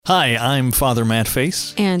Hi, I'm Father Matt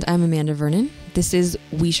Face. And I'm Amanda Vernon. This is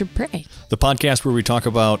We Should Pray, the podcast where we talk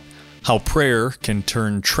about how prayer can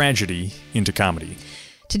turn tragedy into comedy.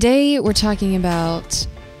 Today we're talking about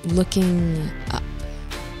looking up.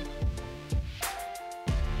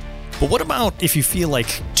 But what about if you feel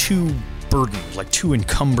like too burdened, like too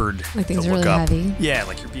encumbered Like things to are look really up? heavy. Yeah,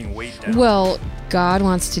 like you're being weighed down. Well, God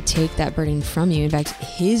wants to take that burden from you. In fact,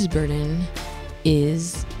 his burden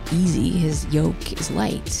is easy. His yoke is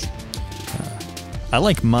light. I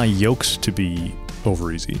like my yokes to be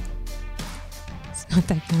over easy. It's not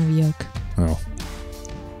that kind of yoke. Oh.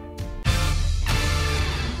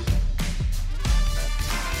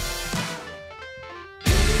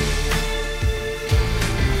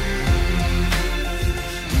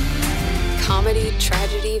 Comedy,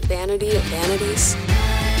 tragedy, vanity of vanities.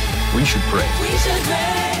 We should pray. We should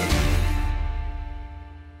pray.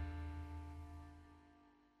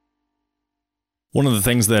 One of the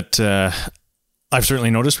things that I've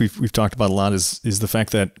certainly noticed, we've talked about a lot, is the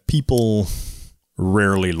fact that people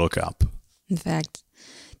rarely look up. In fact,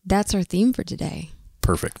 that's our theme for today.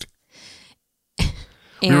 Perfect.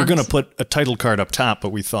 We were going to put a title card up top, but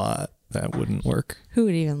we thought that wouldn't work. Who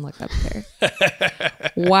would even look up there?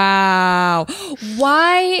 Wow.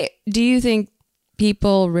 Why do you think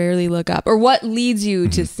people rarely look up? Or what leads you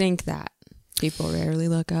to think that people rarely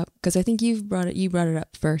look up? Because I think you brought it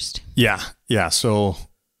up first. Yeah. So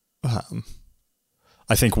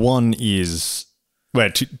I think one is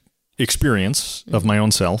experience of my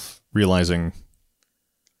own self, realizing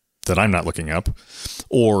that I'm not looking up,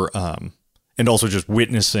 or and also just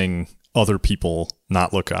witnessing other people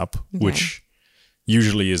not look up, which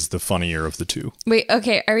usually is the funnier of the two. Wait,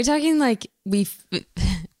 okay. Are we talking like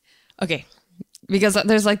okay. Because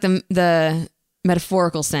there's like the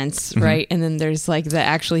metaphorical sense, right? And then there's like the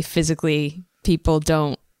actually physically people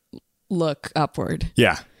don't look upward.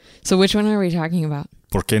 Yeah. So which one are we talking about?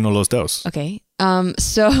 ¿Por qué no los dos? Okay.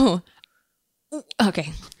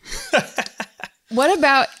 Okay. What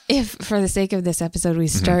about if, for the sake of this episode, we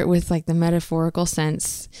start with like the metaphorical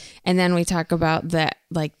sense, and then we talk about the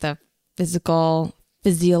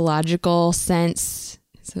physiological sense.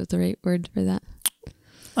 Is that the right word for that?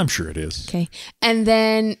 I'm sure it is. Okay. And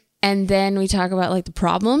then we talk about like the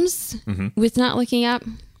problems with not looking up,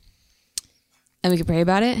 and we could pray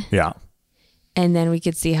about it. Yeah. And then we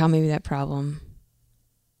could see how maybe that problem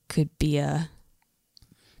could be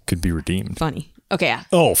redeemed. funny. Okay, yeah.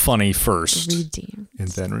 Oh, funny first. Redeemed. And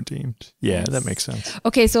then redeemed. Yeah, that makes sense.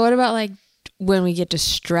 Okay, so what about like when we get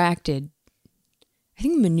distracted? I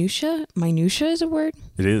think minutia is a word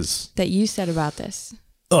It is. that you said about this.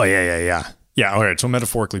 Oh, yeah. Yeah, all right. So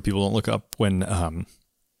metaphorically, people don't look up when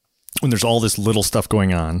there's all this little stuff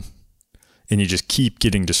going on and you just keep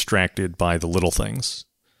getting distracted by the little things.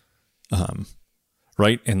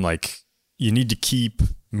 Right? And like you need to keep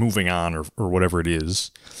moving on or whatever it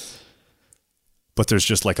is. But there's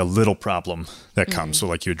just like a little problem that comes. So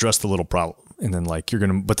like you address the little problem and then like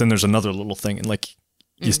but then there's another little thing and like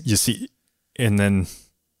you see, and then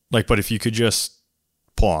like, but if you could just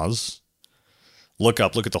pause, look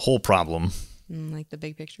up, look at the whole problem, Like the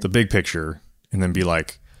big picture. the big picture, and then be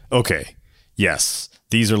like, okay, yes,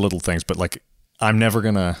 these are little things, but like I'm never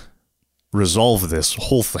going to resolve this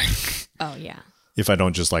whole thing Oh, yeah. if I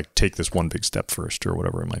don't just like take this one big step first or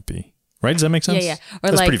whatever it might be. Right? Does that make sense? Yeah.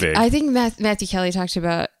 Or That's like, pretty vague. I think Matthew Kelly talked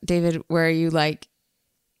about, David, where you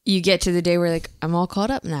get to the day where like, I'm all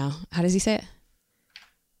caught up now. How does he say it?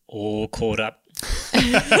 All caught up.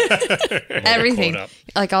 Everything. Caught up.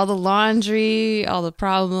 Like all the laundry, all the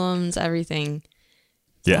problems, everything.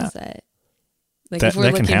 Yeah. That's it. Like That- if we're that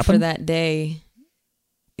can looking for happen? that day,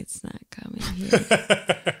 it's not coming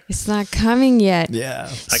yet. It's not coming yet.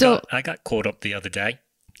 Yeah. I got caught up the other day.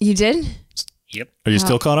 You did? Yep. Are you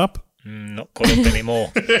still caught up? Not caught up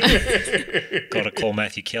anymore. Got to call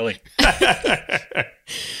Matthew Kelly.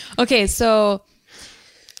 Okay, so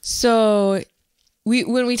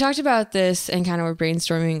when we talked about this and kind of were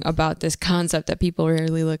brainstorming about this concept that people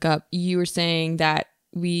rarely look up, you were saying that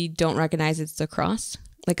we don't recognize it's the cross.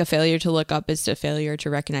 Like a failure to look up is a failure to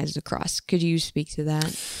recognize the cross. Could you speak to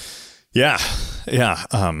that? Yeah.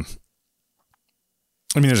 I mean,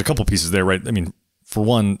 there's a couple pieces there, right? I mean, for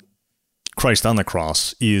one, Christ on the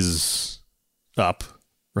cross is up,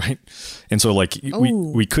 right? And so like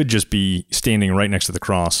we could just be standing right next to the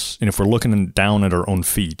cross, and if we're looking down at our own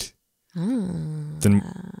feet, then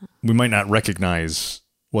we might not recognize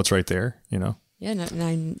what's right there, you know? Yeah, no,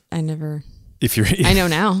 I never. I know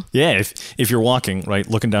now. Yeah, if you're walking, right,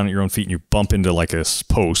 looking down at your own feet and you bump into like a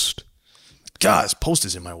post, God, this post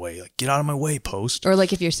is in my way. Like, get out of my way, post. Or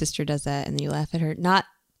like if your sister does that and you laugh at her. Not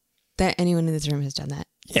that anyone in this room has done that.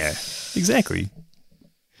 Yeah, exactly.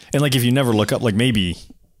 And like, if you never look up, like maybe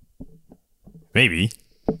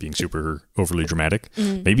being super overly dramatic,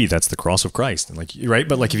 maybe that's the cross of Christ. And like, right.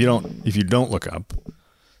 But like, if you don't look up,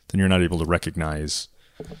 then you're not able to recognize,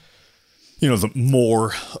 the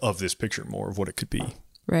more of this picture, more of what it could be.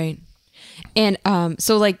 Right. And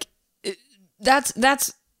so like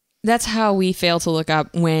that's how we fail to look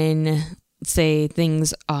up when, say,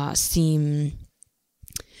 things seem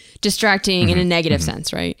distracting in a negative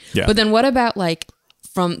sense, right? Yeah. But then what about like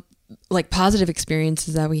from like positive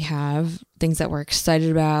experiences that we have, things that we're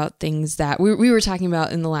excited about, things that we were talking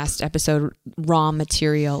about in the last episode, raw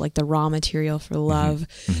material, like the raw material for love,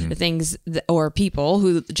 the things or people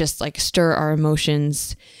who just like stir our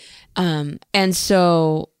emotions. And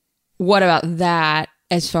so what about that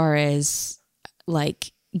as far as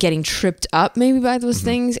like getting tripped up maybe by those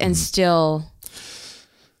things and still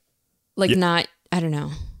like not, I don't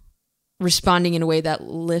know, responding in a way that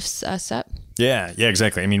lifts us up? Yeah,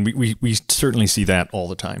 exactly. I mean, we certainly see that all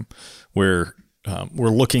the time, where we're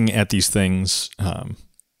looking at these things,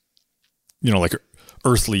 like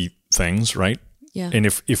earthly things, right? Yeah. And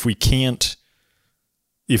if we can't,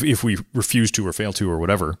 if we refuse to or fail to or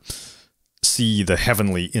whatever, see the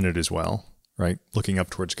heavenly in it as well, right? Looking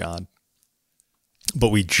up towards God. But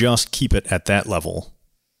we just keep it at that level,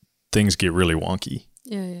 things get really wonky.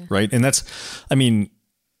 Yeah. Right? And that's, I mean,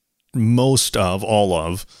 most of, all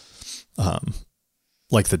of,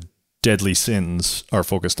 like the deadly sins are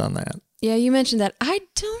focused on that. Yeah, you mentioned that. I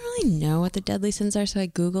don't really know what the deadly sins are, so I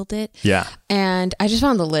Googled it. Yeah. And I just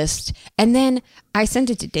found the list. And then I sent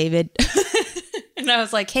it to David. And I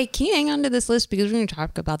was like, hey, can you hang on to this list? Because we're going to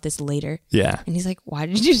talk about this later. Yeah. And he's like, why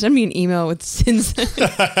did you send me an email with sins?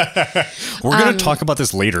 We're going to talk about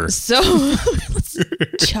this later. So let's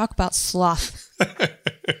talk about sloth.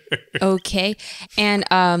 Okay. And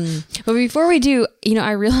but before we do,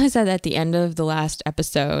 I realized that at the end of the last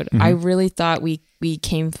episode, I really thought we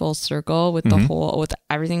came full circle with with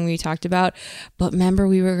everything we talked about. But remember,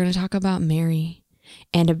 we were going to talk about Mary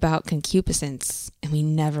and about concupiscence, and we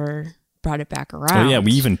never brought it back around. Oh yeah,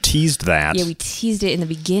 we even teased that. Yeah, we teased it in the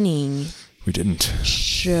beginning. We didn't.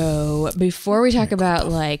 So before we talk about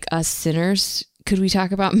like us sinners, could we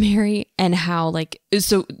talk about Mary and how like,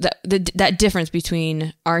 so that difference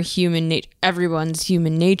between our human nature, everyone's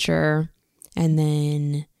human nature, and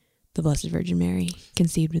then the Blessed Virgin Mary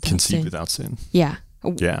conceived without sin. Yeah.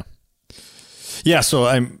 Yeah. So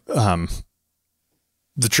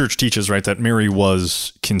the church teaches, right, that Mary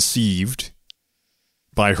was conceived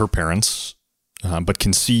by her parents, but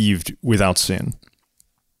conceived without sin.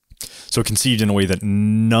 So conceived in a way that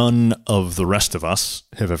none of the rest of us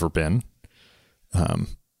have ever been.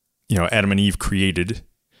 Adam and Eve created,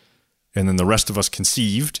 and then the rest of us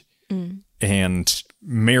conceived, and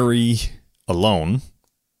Mary alone,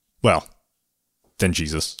 well, then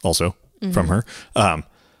Jesus also from her,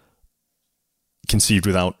 conceived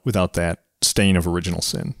without that stain of original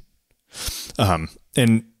sin.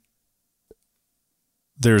 And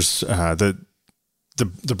there's the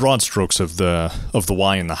broad strokes of the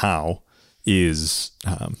why and the how is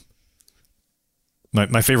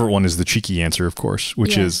my favorite one is the cheeky answer, of course,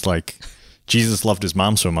 which is like, Jesus loved his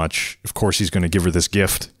mom so much, of course he's going to give her this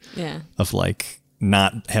gift of like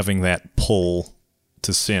not having that pull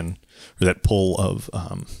to sin or that pull of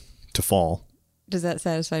to fall. Does that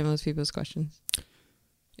satisfy most people's questions?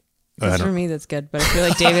 For me, that's good, but I feel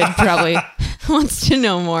like David probably wants to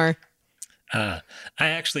know more. I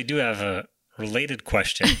actually do have a related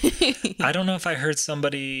question. I don't know if I heard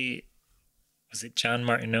somebody, was it John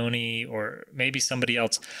Martinoni or maybe somebody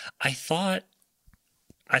else? I thought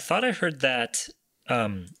I heard that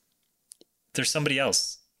there's somebody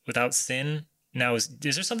else without sin. Now, is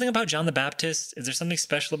there something about John the Baptist? Is there something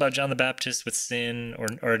special about John the Baptist with sin,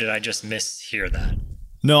 or did I just mishear that?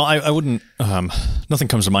 No, I wouldn't. Nothing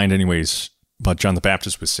comes to mind, anyways, about John the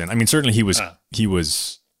Baptist with sin. I mean, certainly he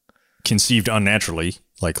was conceived unnaturally,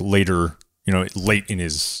 like later, late in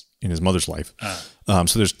his mother's life.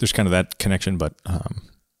 So there's kind of that connection, but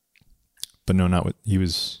no, not what he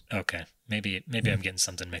was. Okay, maybe I'm getting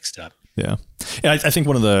something mixed up. Yeah, I think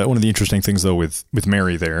one of the interesting things though with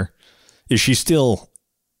Mary there is she still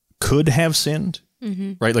could have sinned,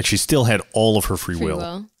 right? Like she still had all of her free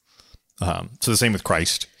will. So the same with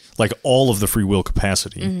Christ, like all of the free will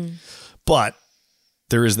capacity, but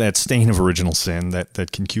there is that stain of original sin,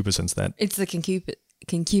 that concupiscence. That it's the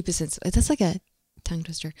concupiscence. That's like a tongue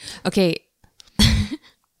twister. Okay,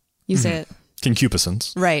 you say it.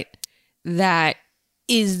 Concupiscence, right? That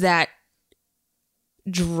is that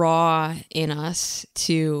draw in us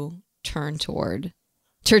to turn toward,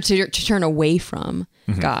 to turn away from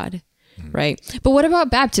God. right? But what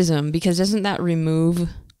about baptism? Because doesn't that remove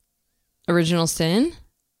original sin?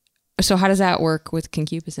 So how does that work with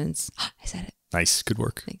concupiscence? I said it. Nice. Good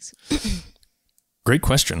work. Thanks. Great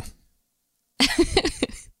question. Do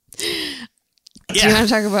you want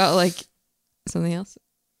to talk about like something else?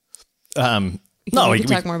 No, we can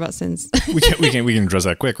talk more about sins. we can address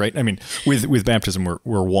that quick, right? I mean, with baptism,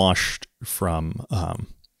 we're washed from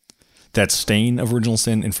that stain of original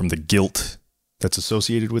sin and from the guilt that's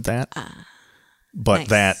associated with that. But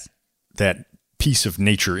nice. that piece of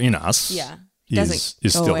nature in us, is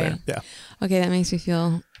still away. there. Yeah. Okay, that makes me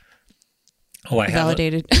feel I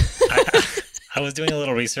validated. I was doing a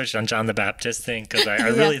little research on John the Baptist thing because I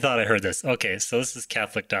really thought I heard this. Okay, so this is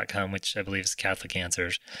Catholic.com, which I believe is Catholic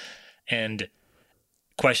Answers. And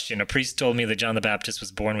question, a priest told me that John the Baptist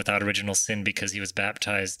was born without original sin because he was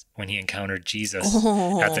baptized when he encountered Jesus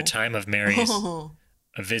at the time of Mary's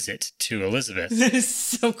visit to Elizabeth. That is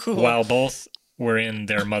so cool. While both were in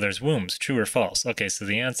their mother's wombs. True or false? Okay, so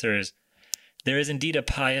the answer is, there is indeed a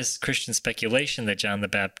pious Christian speculation that John the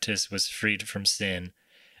Baptist was freed from sin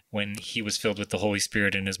when he was filled with the Holy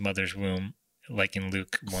Spirit in his mother's womb, like in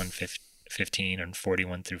Luke 1:15 and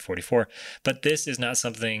 41 through 44. But this is not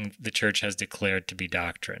something the church has declared to be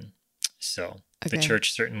doctrine. So the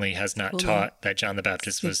church certainly has not taught that John the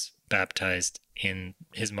Baptist was baptized in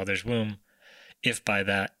his mother's womb, if by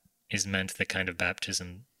that is meant the kind of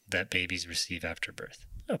baptism that babies receive after birth.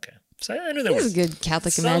 Okay. So I knew there was a good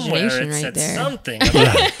Catholic imagination right there. Something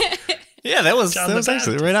about Yeah, that was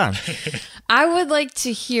actually right on. I would like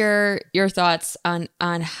to hear your thoughts on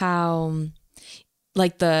how,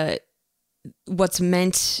 like, what's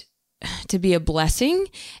meant to be a blessing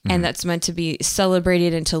and that's meant to be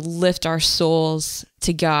celebrated and to lift our souls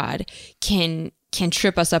to God can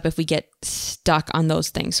trip us up if we get stuck on those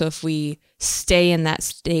things. So if we stay in that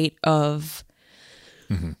state of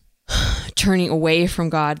turning away from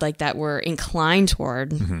God, like that we're inclined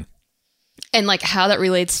toward. And like how that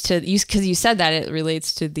relates to you, because you said that it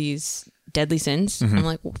relates to these deadly sins. I'm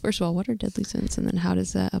like, well, first of all, what are deadly sins? And then how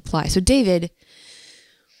does that apply? So David,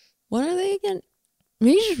 what are they again?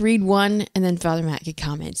 Maybe just read one and then Father Matt can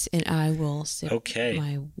comment and I will sip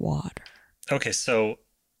my water. Okay, so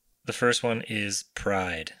the first one is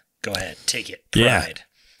pride. Go ahead, take it. Pride. Yeah,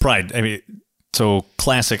 pride. I mean, so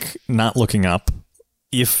classic not looking up.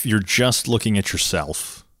 If you're just looking at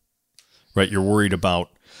yourself, right, you're worried about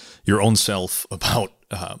your own self, about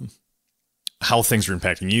how things are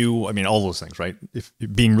impacting you. I mean, all those things, right? If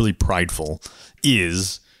being really prideful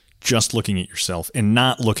is just looking at yourself and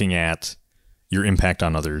not looking at your impact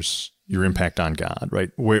on others, your impact on God,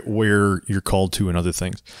 right? Where you're called to and other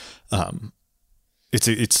things.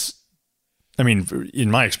 It's. I mean,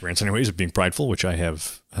 in my experience, anyways, of being prideful, which I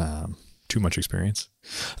have too much experience.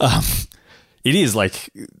 It is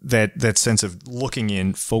like that sense of looking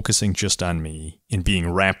in, focusing just on me and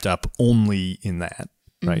being wrapped up only in that,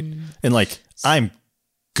 right? And like, I'm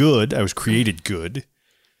good. I was created good,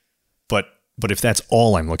 but if that's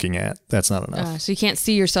all I'm looking at, that's not enough. So you can't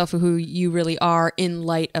see yourself for who you really are in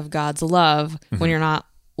light of God's love when you're not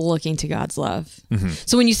looking to God's love.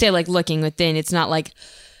 So when you say like looking within, it's not like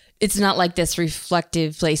this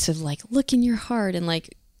reflective place of like, look in your heart and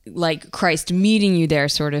like Christ meeting you there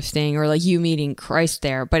sort of thing, or like you meeting Christ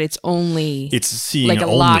there, but it's seeing like a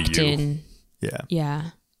only locked you. in.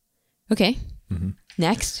 Yeah. Okay.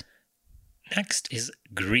 Next is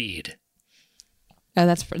greed. Oh,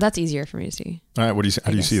 that's easier for me to see. All right.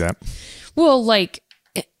 How do you see that? Well, like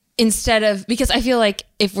instead of, because I feel like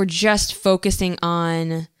if we're just focusing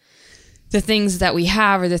on the things that we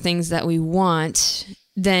have or the things that we want,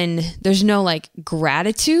 then there's no like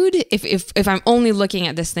gratitude. If I'm only looking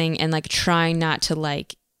at this thing and like trying not to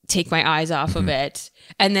like take my eyes off of it,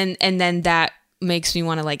 and then that makes me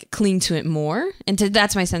want to like cling to it more. And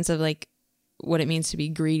that's my sense of like what it means to be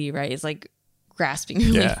greedy, right? It's like grasping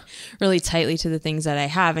really tightly to the things that I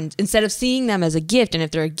have, and instead of seeing them as a gift, and if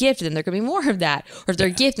they're a gift, then there could be more of that, or if they're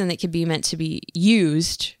a gift, then it could be meant to be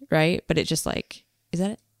used, right? But it just like, is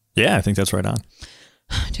that it? Yeah, I think that's right on.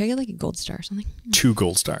 Do I get like a gold star or something? 2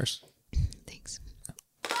 gold stars. Thanks.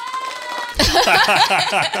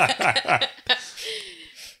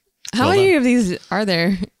 How many of these are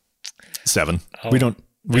there? 7. We can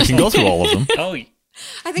go through all of them. Oh,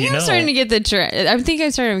 I think I'm starting to get the I think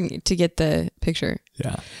I'm starting to get the picture.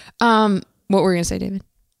 Yeah. What were you gonna say, David?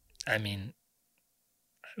 I mean,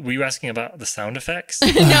 were you asking about the sound effects? No.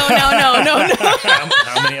 How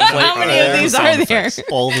many of these are there?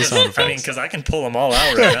 All the sound effects. I mean, because I can pull them all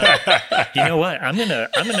out right now. You know what? I'm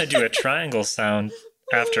gonna do a triangle sound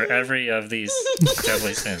after every of these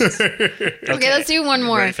deadly sins. Okay, let's do one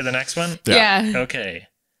more. Ready for the next one? Yeah. Okay.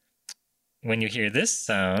 when you hear this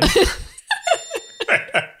sound,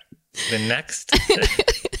 the next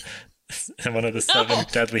one of the 7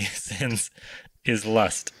 deadly sins is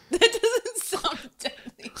lust. That doesn't sound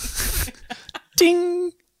deadly.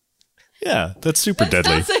 Ding. Yeah, that's super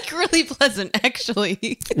deadly. Sounds like really pleasant,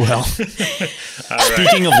 actually. Well, All right.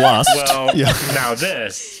 speaking of lust. Well, Yeah. now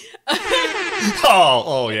this.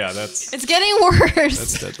 Oh, yeah, that's It's getting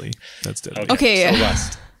worse. deadly. That's deadly. Okay. So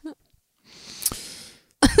lust.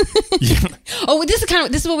 Yeah. Oh, this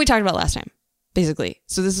is what we talked about last time, basically.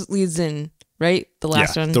 So this leads in, right? The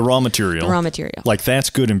last one. The raw material. The raw material. Like,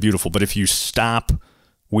 that's good and beautiful, but if you stop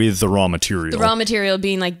with the raw material. The raw material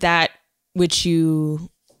being like that which you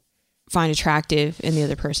find attractive in the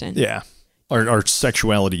other person. Yeah. Or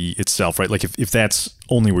sexuality itself, right? Like, if that's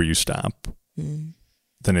only where you stop, then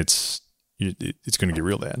it's going to get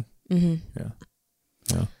real bad. Mm-hmm.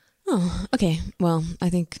 Yeah. Oh, okay. Well, I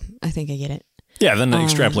think I get it. Yeah, then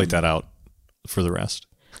extrapolate that out for the rest.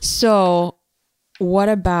 So, what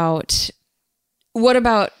about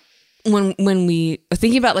when we are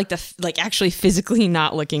thinking about like actually physically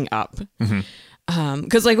not looking up?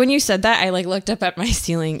 Because like when you said that, I like looked up at my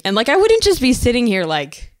ceiling and like I wouldn't just be sitting here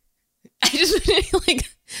like I just like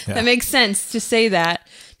that makes sense to say that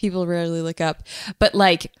people rarely look up, but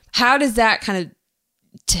like how does that kind of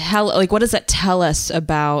tell, like what does that tell us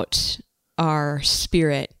about our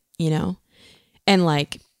spirit, you know? And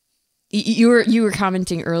like you were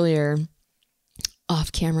commenting earlier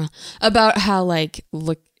off camera about how like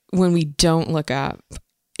look when we don't look up,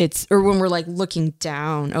 it's, or when we're like looking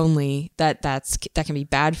down only, that can be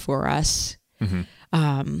bad for us.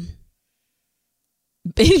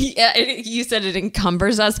 Yeah, you said it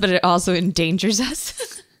encumbers us, but it also endangers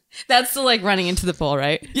us. That's the like running into the pool,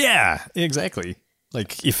 right? Yeah, exactly.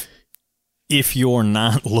 Like if you're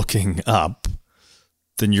not looking up,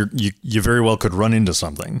 then you very well could run into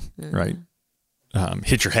something, right?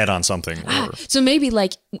 Hit your head on something. Or, so maybe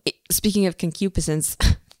like speaking of concupiscence,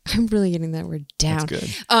 I'm really getting that word down.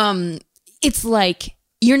 that's good. It's like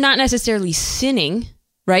you're not necessarily sinning,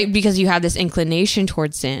 right? Because you have this inclination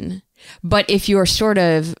towards sin. But if you're sort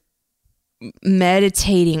of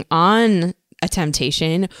meditating on a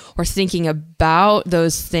temptation or thinking about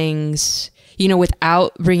those things, you know,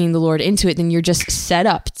 without bringing the Lord into it, then you're just set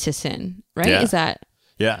up to sin, right? Yeah. Is that?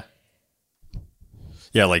 Yeah.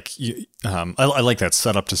 Yeah, like I like that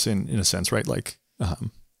setup to sin in a sense, right? Like,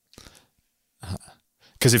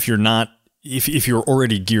 because if you're not, if you're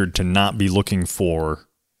already geared to not be looking for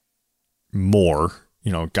more,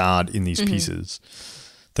 you know, God in these pieces,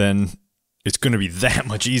 then it's going to be that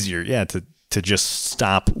much easier, to just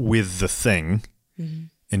stop with the thing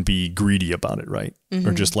and be greedy about it, right?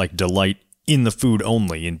 Or just like delight in the food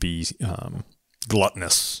only and be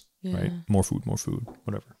gluttonous, right? More food,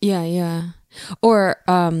 whatever. Yeah. Or,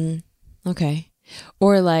 okay.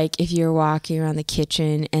 Or like if you're walking around the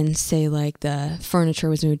kitchen and say like the furniture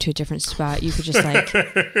was moved to a different spot, you could just like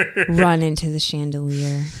run into the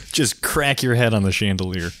chandelier. Just crack your head on the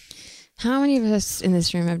chandelier. How many of us in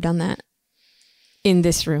this room have done that? In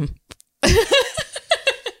this room.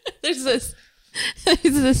 There's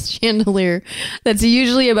this chandelier that's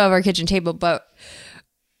usually above our kitchen table, but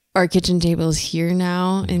our kitchen table is here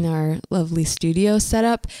now in our lovely studio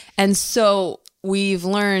setup. And so we've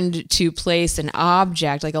learned to place an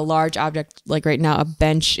object, like a large object, like right now, a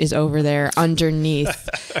bench is over there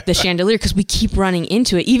underneath the chandelier because we keep running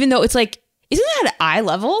into it, even though it's like, isn't that at eye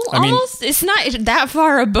level almost? It's not that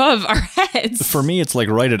far above our heads. For me, it's like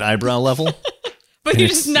right at eyebrow level. But you're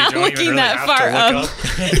just not looking that far up.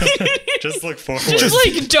 Just look forward. Just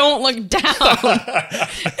like don't look down.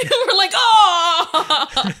 We're like,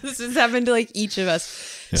 oh, this has happened to like each of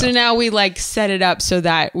us. Yeah. So now we like set it up so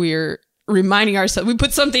that we're reminding ourselves, we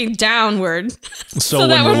put something downward. So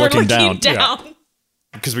that when we're looking down.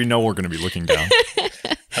 Because we know we're going to be looking down.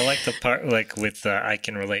 I like the part like with I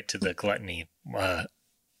can relate to the gluttony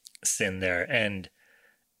sin there. And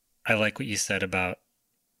I like what you said about,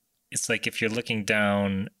 it's like if you're looking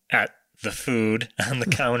down at the food on the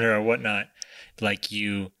counter or whatnot, like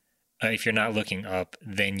you, if you're not looking up,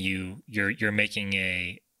 then you're making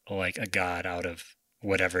a god out of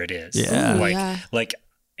whatever it is. Yeah. Like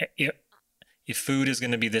if food is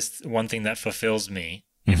going to be this one thing that fulfills me,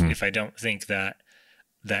 if I don't think that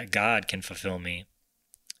God can fulfill me,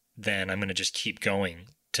 then I'm going to just keep going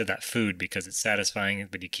to that food because it's satisfying,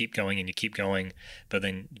 but you keep going and you keep going, but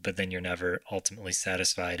then you're never ultimately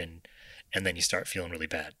satisfied, and then you start feeling really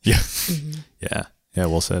bad. Yeah. Yeah,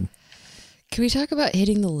 well said. Can we talk about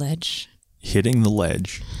hitting the ledge? Hitting the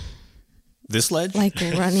ledge. This ledge? Like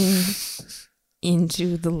running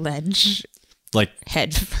into the ledge. Like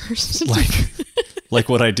head first. Like like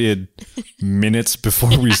what I did minutes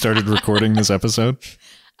before we started recording this episode.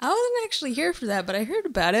 I wasn't actually here for that, but I heard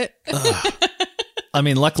about it. I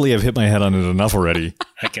mean, luckily I've hit my head on it enough already.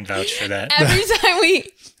 I can vouch for that.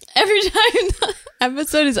 Every time the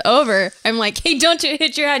episode is over, I'm like, hey, don't you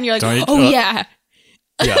hit your head. And you're like, yeah.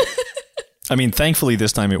 Yeah. I mean, thankfully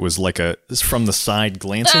this time it was like a from the side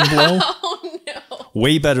glancing blow. Oh, no.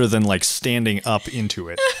 Way better than like standing up into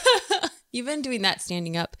it. You've been doing that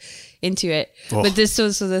standing up into it. Oh. But this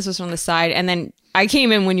was from the side. And then I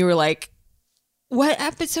came in when you were like, what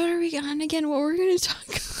episode are we on again? What were we going to talk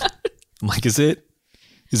about? I'm like, is it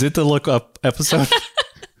the look up episode?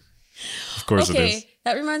 Of course it is.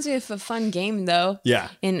 That reminds me of a fun game though. Yeah.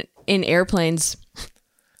 In airplanes,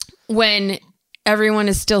 when everyone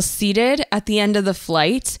is still seated at the end of the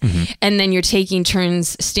flight, and then you're taking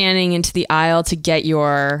turns standing into the aisle to get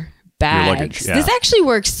your bags. Your luggage, yeah. This actually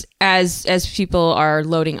works as people are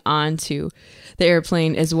loading onto the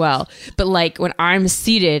airplane as well. But like when I'm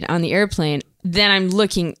seated on the airplane, then I'm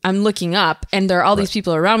looking up, and there are all these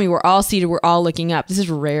people around me. We're all seated. We're all looking up. This is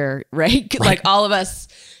rare, right? Like all of us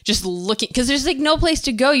just looking, because there's like no place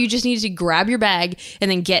to go. You just need to grab your bag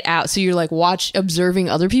and then get out. So you're like observing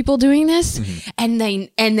other people doing this, and then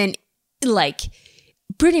like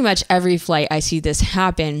pretty much every flight I see this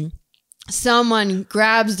happen. Someone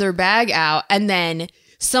grabs their bag out, and then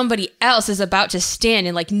somebody else is about to stand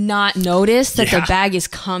and like not notice that the bag is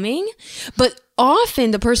coming, but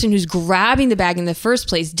often the person who's grabbing the bag in the first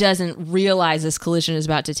place doesn't realize this collision is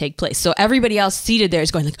about to take place. So everybody else seated there is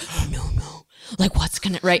going like, oh, no, like what's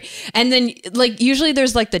gonna, right? And then like usually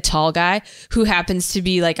there's like the tall guy who happens to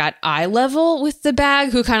be like at eye level with the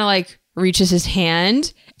bag, who kind of like reaches his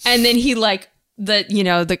hand, and then he like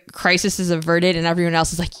the crisis is averted and everyone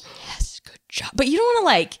else is like, yes, good job. But you don't want to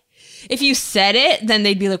like, if you said it, then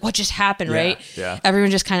they'd be like, what just happened, right? Yeah. Everyone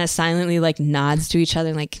Everyone just kind of silently like nods to each other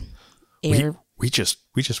and like air. We just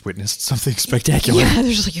witnessed something spectacular. Yeah,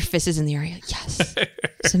 there's just like your fist is in the air. You're like, yes,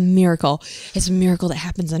 it's a miracle. It's a miracle that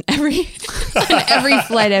happens on every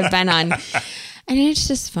flight I've been on, and it's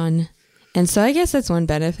just fun. And so I guess that's one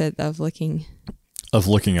benefit of looking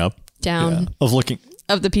up, down,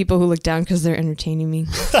 of the people who look down because they're entertaining me.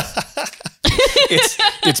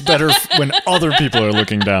 It's better when other people are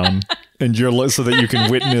looking down and you're so that you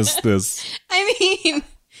can witness this. I mean,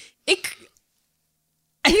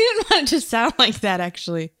 I didn't want it to sound like that,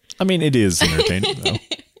 actually. I mean, it is entertaining, though.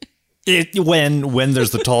 When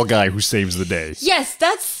there's the tall guy who saves the day. Yes,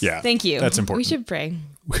 thank you. That's important. We should pray.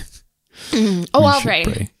 I'll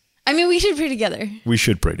pray. I mean, we should pray together. We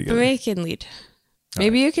should pray together. Maybe I can lead.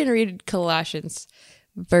 Maybe you can read Colossians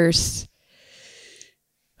verse,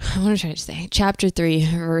 what am I trying to say? Chapter 3,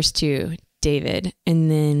 verse 2, David.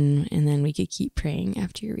 And then we could keep praying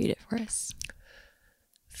after you read it for us.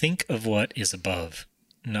 Think of what is above,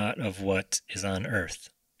 not of what is on earth.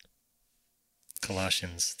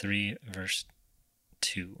 Colossians 3, verse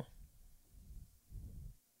 2.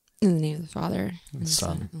 In the name of the Father, and the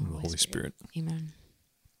Son, and the Holy Spirit. Amen.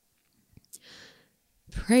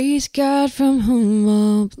 Praise God from whom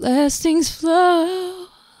all blessings flow.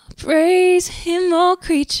 Praise Him, all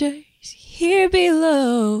creatures here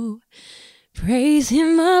below. Praise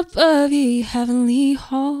Him above, ye heavenly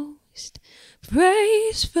host.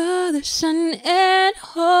 Praise Father, Son, and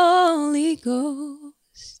Holy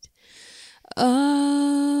Ghost. Amen.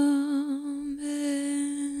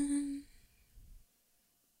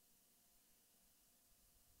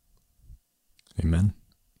 Amen.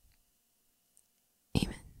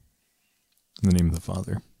 Amen. In the name of the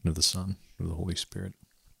Father, and of the Son, and of the Holy Spirit.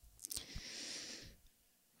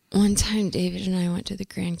 One time, David and I went to the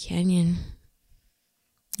Grand Canyon.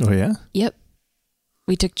 Oh, yeah? Yep.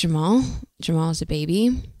 We took Jamal. Jamal's a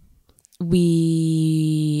baby.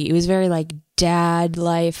 It was very like dad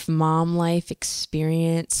life, mom life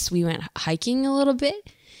experience. We went hiking a little bit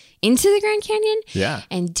into the Grand Canyon. Yeah.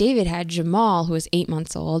 And David had Jamal, who was 8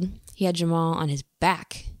 months old. He had Jamal on his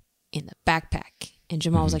back in the backpack. And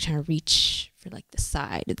Jamal was like trying to reach for like the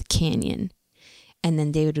side of the canyon. And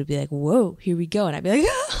then David would be like, whoa, here we go. And I'd be like,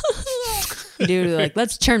 and David would be like,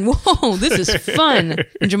 let's turn. Whoa, this is fun.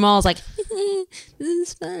 And Jamal's like, this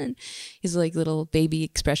is fun. His like little baby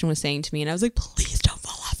expression was saying to me. And I was like, please don't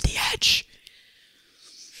fall off the edge.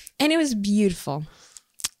 And it was beautiful.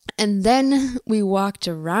 And then we walked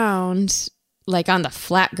around like on the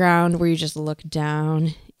flat ground where you just look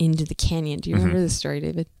down into the canyon. Do you remember this story,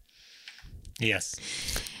 David? Yes.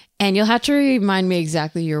 And you'll have to remind me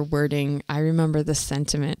exactly your wording. I remember the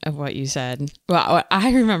sentiment of what you said. Well, what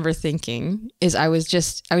I remember thinking is I was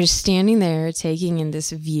standing there taking in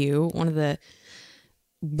this view, one of the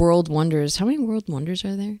world wonders. How many world wonders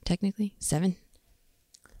are there technically? 7?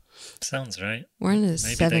 Sounds right. We're in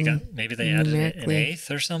the Maybe they added it an numerically. eighth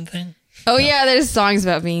or something. Oh yeah, there's songs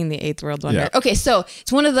about being the eighth world wonder. Yeah. Okay, so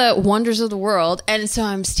it's one of the wonders of the world, and so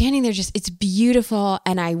I'm standing there, just it's beautiful,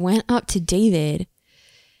 and I went up to David,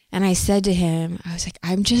 and I said to him, I was like,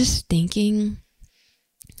 I'm just thinking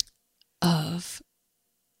of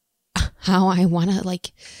how I want to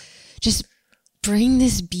like just bring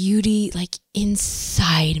this beauty like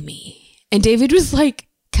inside me, and David was like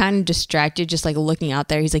kind of distracted, just like looking out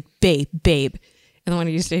there. He's like, babe, and what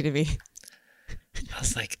did you say to me? I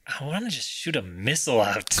was like, I want to just shoot a missile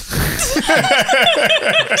out to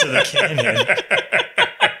the canyon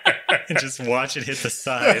and just watch it hit the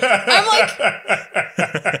side. I'm like,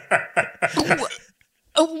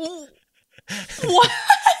 what?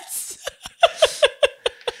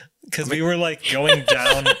 Because we were like going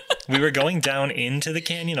down into the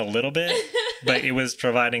canyon a little bit, but it was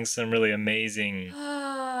providing some really amazing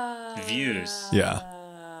views Yeah.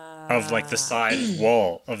 of like the side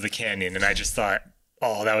wall of the canyon. And I just thought,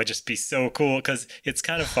 oh, that would just be so cool because it's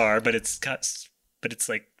kind of far, but it's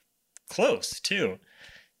like close too.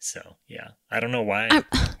 So yeah, I don't know why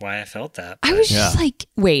I felt that. I was just like,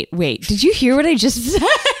 wait, did you hear what I just said?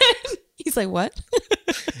 He's like, what?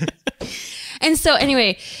 And so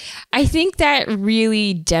anyway, I think that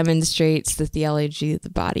really demonstrates the theology of the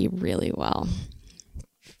body really well.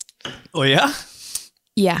 Oh yeah.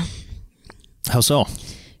 Yeah. How so?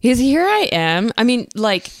 Because here I am. I mean,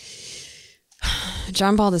 like,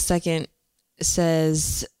 John Paul II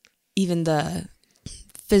says even the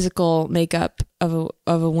physical makeup of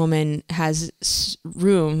a woman has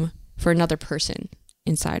room for another person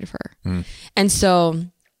inside of her. And so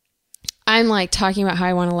I'm like talking about how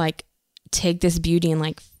I want to like take this beauty and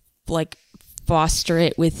like foster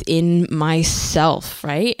it within myself,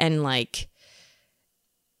 right? And like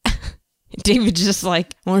David just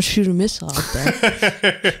like, I want to shoot a missile out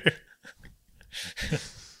there.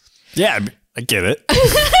 Yeah, I get it.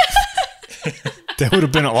 That would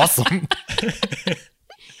have been awesome.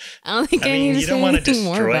 I don't think I need mean, to you say don't want to anything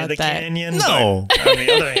more destroy about the that. canyon. No. But on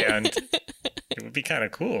the other hand, it would be kind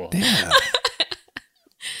of cool. Yeah.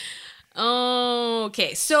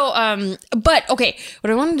 Okay, so but okay,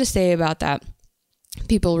 what I wanted to say about that,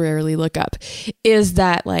 people rarely look up, is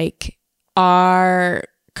that like our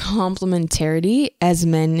complementarity as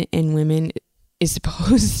men and women is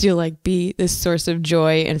supposed to like be this source of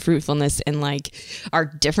joy and fruitfulness, and like our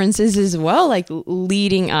differences as well, like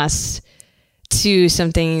leading us to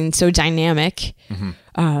something so dynamic.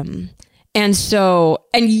 And so,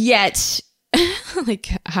 and yet like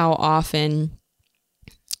how often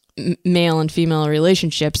male and female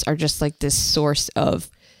relationships are just like this source of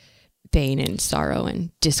pain and sorrow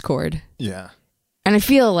and discord. Yeah. And I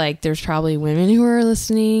feel like there's probably women who are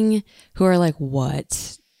listening who are like,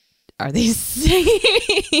 what are they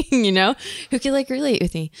saying? You know, who can like relate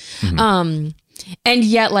with me. And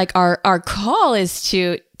yet like our call is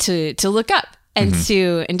to look up and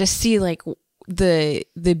to see like the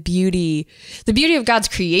beauty of God's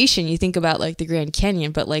creation. You think about like the Grand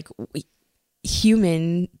Canyon, but like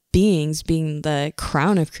human beings being the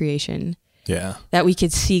crown of creation. Yeah. That we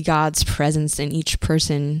could see God's presence in each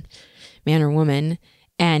person, man or woman,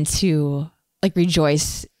 and to like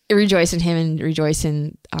rejoice in him and rejoice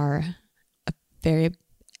in our very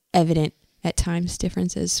evident at times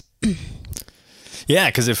differences. Yeah,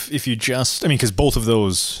 because if you just, I mean, because both of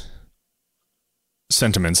those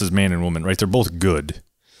sentiments as man and woman, right? They're both good.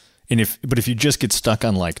 But if you just get stuck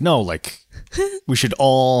on like, no, like we should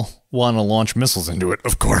all want to launch missiles into it,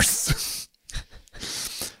 of course.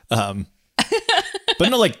 But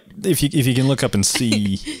no, like if you can look up and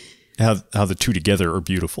see how the two together are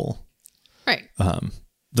beautiful, Right.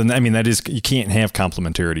 then I mean that is, you can't have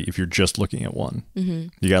complementarity if you're just looking at one.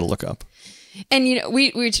 You got to look up. And you know,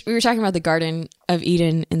 we were talking about the Garden of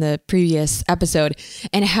Eden in the previous episode,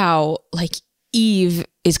 and how like Eve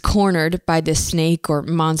is cornered by this snake or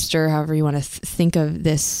monster, however you want to think of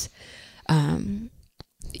this,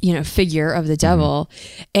 figure of the devil,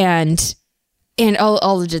 and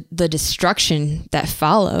all the destruction that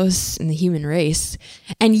follows in the human race.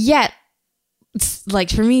 And yet, it's like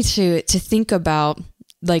for me to think about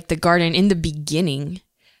like the garden in the beginning,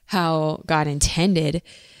 how God intended.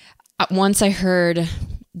 Once I heard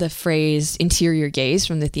the phrase interior gaze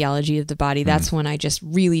from the theology of the body, that's when I just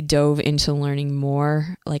really dove into learning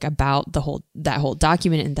more like about that whole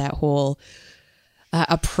document and that whole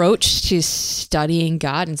approach to studying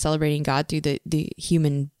God and celebrating God through the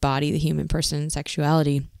human body, the human person,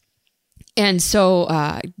 sexuality. And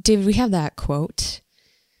so, David, we have that quote.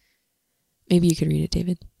 Maybe you could read it,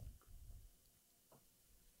 David.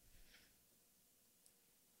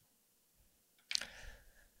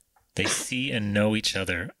 They see and know each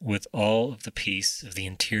other with all of the peace of the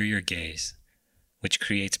interior gaze, which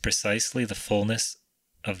creates precisely the fullness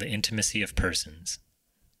of the intimacy of persons.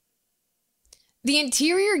 The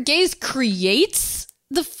interior gaze creates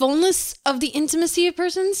the fullness of the intimacy of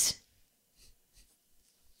persons?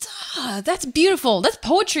 Ah, that's beautiful. That's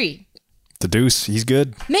poetry. The Deuce, he's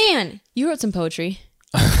good. Man, you wrote some poetry.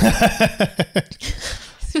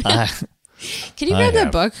 Can you grab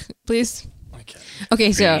that book, please?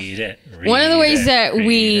 Okay, so one of the ways that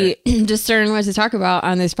we discern what to talk about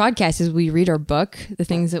on this podcast is we read our book, the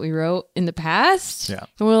things that we wrote in the past. Yeah.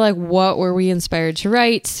 And we're like, what were we inspired to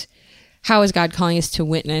write? How is God calling us to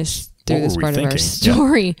witness through this part of our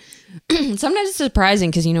story? Yeah. Sometimes it's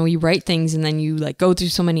surprising because, you write things and then you like go through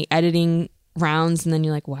so many editing rounds and then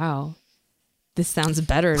you're like, wow, this sounds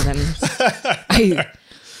better than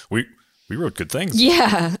We wrote good things.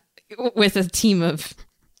 Yeah, with a team of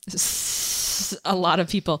a lot of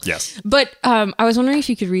people. Yes. But I was wondering if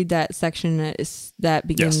you could read that section that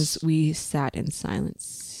begins, Yes. We sat in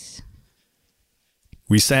silence.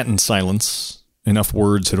 We sat in silence. Enough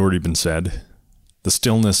words had already been said. The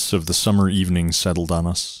stillness of the summer evening settled on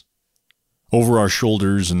us. Over our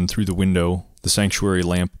shoulders and through the window, the sanctuary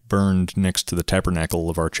lamp burned next to the tabernacle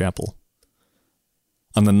of our chapel.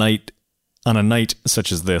 On a night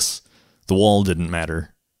such as this, the wall didn't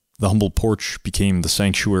matter. The humble porch became the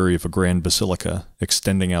sanctuary of a grand basilica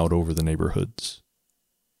extending out over the neighborhoods.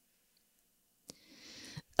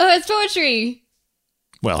 Oh, it's poetry.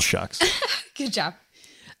 Well, shucks. Good job.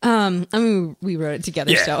 We wrote it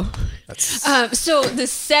together, Yeah. so. So the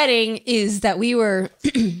setting is that we were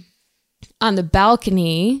on the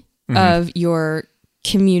balcony of your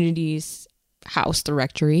community's house, the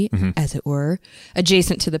rectory, as it were,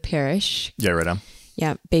 adjacent to the parish. Yeah, right on.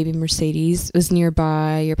 Yeah, baby Mercedes was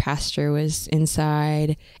nearby. Your pastor was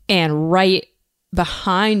inside. And right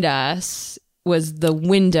behind us was the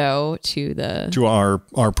window to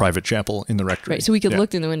our private chapel in the rectory. Right, so we could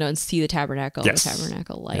look through the window and see the tabernacle, Yes. the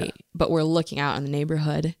tabernacle light. But we're looking out in the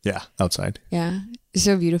neighborhood. Yeah, outside. Yeah,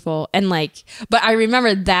 so beautiful. And but I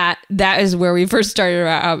remember that is where we first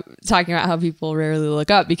started talking about how people rarely look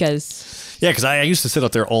up because... Yeah, because I used to sit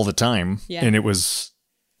out there all the time, Yeah. and it was...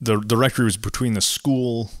 The rectory was between the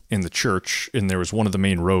school and the church, and there was one of the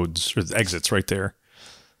main roads, or the exits right there.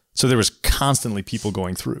 So there was constantly people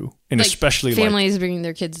going through, and especially families bringing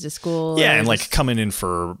their kids to school. Yeah, and coming in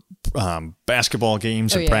for basketball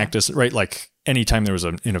games and practice, right? Like anytime there was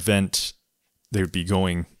an event, they would be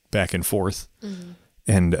going back and forth. Mm-hmm.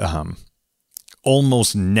 And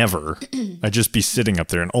almost never, I'd just be sitting up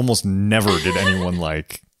there, and almost never did anyone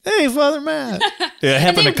hey, Father Matt. Yeah, it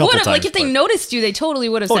happened a couple times. If they noticed you, they totally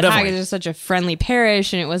would have said hi definitely. because it's such a friendly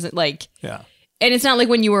parish, and it wasn't Yeah. And it's not like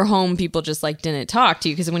when you were home, people just didn't talk to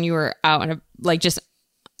you because when you were out and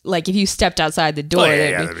if you stepped outside the door,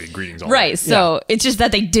 there'd be greetings all right. day. So it's just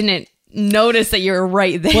that they didn't notice that you were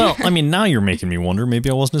right there. Well, I mean, now you're making me wonder. Maybe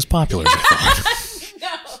I wasn't as popular as I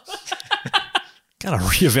thought. Gotta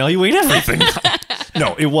reevaluate everything.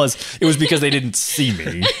 No, it was because they didn't see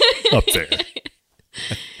me up there.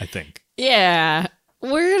 I think. Yeah,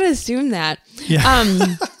 we're gonna assume that.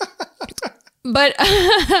 Yeah. But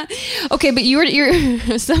okay, but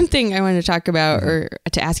you're something I wanted to talk about or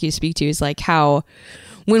to ask you to speak to is how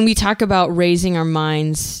when we talk about raising our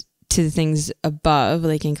minds to the things above,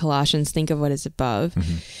 like in Colossians, think of what is above.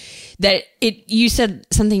 Mm-hmm. That you said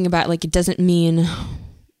something about it doesn't mean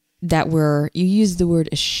that you use the word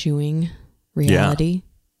eschewing reality.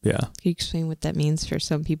 Yeah. Can you explain what that means for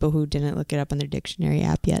some people who didn't look it up on their dictionary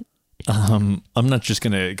app yet? I'm not just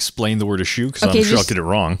going to explain the word eschew because I'm sure I'll get it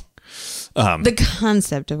wrong. The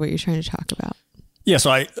concept of what you're trying to talk about. Yeah, so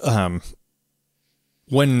I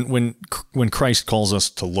when Christ calls us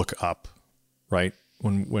to look up, right?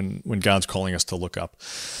 When God's calling us to look up,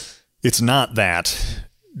 it's not that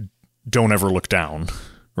don't ever look down,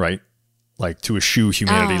 right? To eschew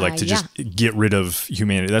humanity, just get rid of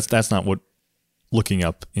humanity. That's not what looking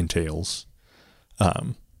up entails.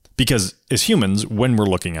 Because as humans, when we're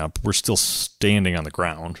looking up, we're still standing on the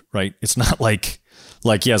ground, right? It's not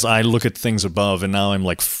yes, I look at things above and now I'm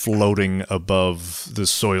floating above the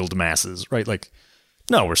soiled masses, right?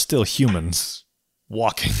 No, we're still humans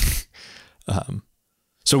walking.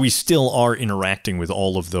 So we still are interacting with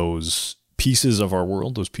all of those pieces of our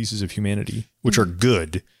world, those pieces of humanity, which are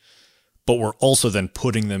good, but we're also then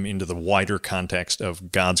putting them into the wider context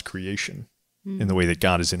of God's creation in the way that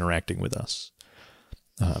God is interacting with us.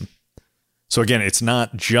 So again, it's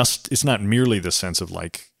not merely the sense of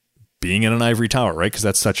being in an ivory tower, right? Because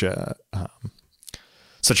that's such a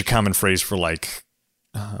common phrase for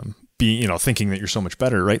thinking that you're so much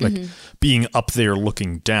better, right? Like being up there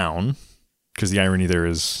looking down, because the irony there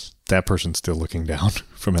is that person's still looking down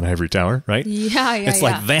from an ivory tower, right? Yeah. It's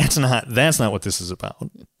like, that's not what this is about,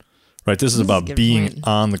 right? This is about being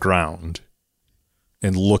on the ground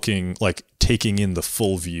and looking, like taking in the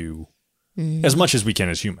full view as much as we can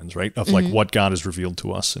as humans, right? Of like what God has revealed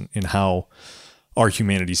to us and how our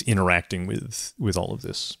humanity's interacting with all of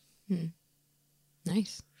this.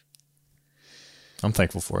 Nice. I'm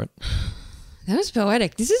thankful for it. That was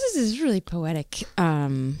poetic. This is really poetic.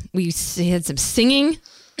 We had some singing.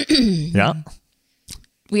 Yeah.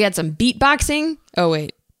 We had some beatboxing. Oh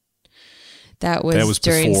wait, that was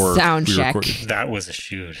during sound check. That was a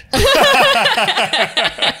shoot.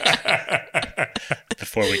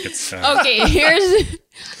 Before we could start. Okay,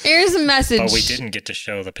 here's a message. But we didn't get to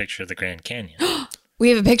show the picture of the Grand Canyon. We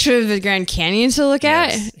have a picture of the Grand Canyon to look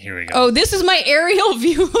at. Here we go. Oh, this is my aerial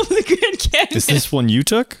view of the Grand Canyon. Is this one you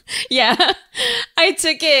took? Yeah, I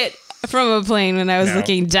took it from a plane when I was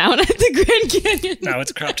looking down at the Grand Canyon. No,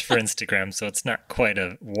 it's cropped for Instagram, so it's not quite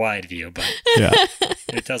a wide view, but Yeah.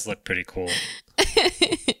 it does look pretty cool.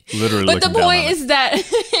 Literally. But the point is that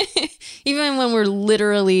even when we're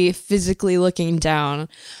literally physically looking down,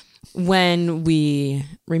 when we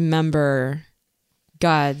remember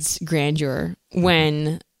God's grandeur,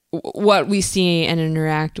 when what we see and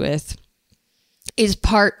interact with is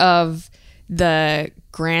part of the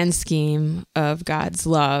grand scheme of God's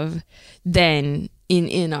love, then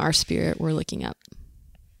in our spirit, we're looking up.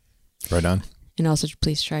 Right on. And also,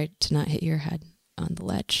 please try to not hit your head on the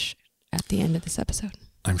ledge at the end of this episode.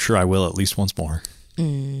 I'm sure I will at least once more.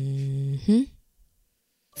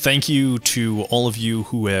 Thank you to all of you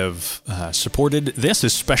who have supported this,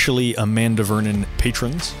 especially Amanda Vernon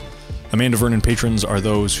patrons. Amanda Vernon patrons are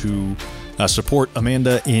those who support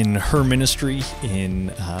Amanda in her ministry,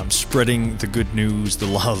 in spreading the good news, the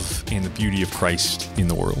love, and the beauty of Christ in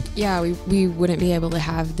the world. Yeah, we wouldn't be able to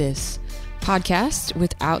have this podcast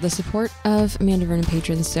without the support of Amanda Vernon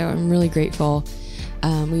patrons, so I'm really grateful.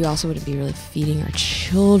 We also wouldn't be really feeding our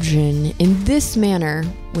children in this manner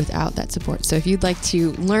without that support. So if you'd like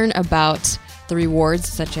to learn about the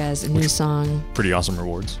rewards, such as a new song Pretty awesome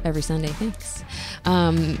rewards. every Sunday, thanks.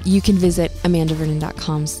 You can visit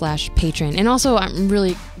amandavernon.com/patron. And also, I'm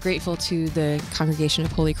really grateful to the Congregation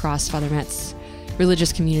of Holy Cross, Father Matt's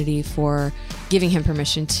religious community, for giving him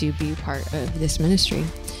permission to be part of this ministry.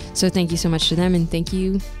 So thank you so much to them, and thank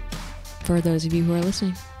you for those of you who are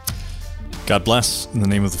listening. God bless, in the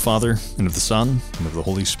name of the Father, and of the Son, and of the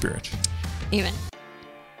Holy Spirit. Amen.